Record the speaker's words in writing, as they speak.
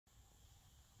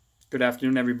Good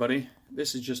afternoon, everybody.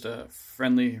 This is just a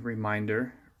friendly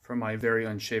reminder from my very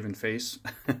unshaven face.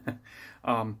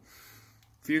 For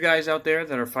you guys out there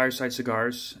that are Fireside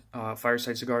Cigars,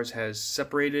 Fireside Cigars has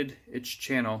separated its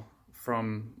channel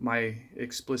from my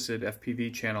explicit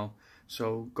FPV channel.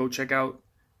 So go check out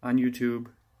on YouTube,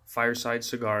 Fireside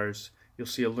Cigars. You'll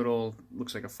see a little,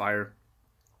 looks like a fire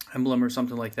emblem or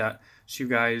something like that. So you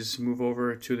guys move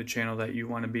over to the channel that you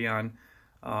want to be on.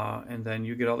 And then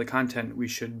you get all the content. We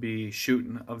should be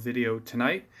shooting a video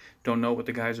tonight. Don't know what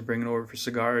the guys are bringing over for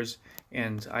cigars,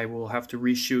 and I will have to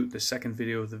reshoot the second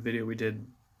video of the video we did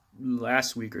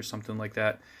last week or something like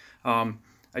that.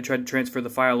 I tried to transfer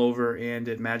the file over and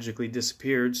it magically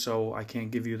disappeared, so I can't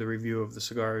give you the review of the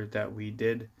cigar that we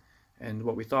did and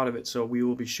what we thought of it. So we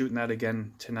will be shooting that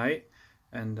again tonight.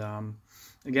 And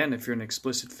again, if you're an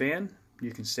explicit fan,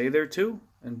 you can stay there too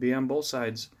and be on both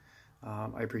sides.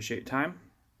 I appreciate your time.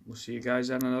 We'll see you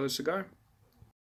guys at another cigar.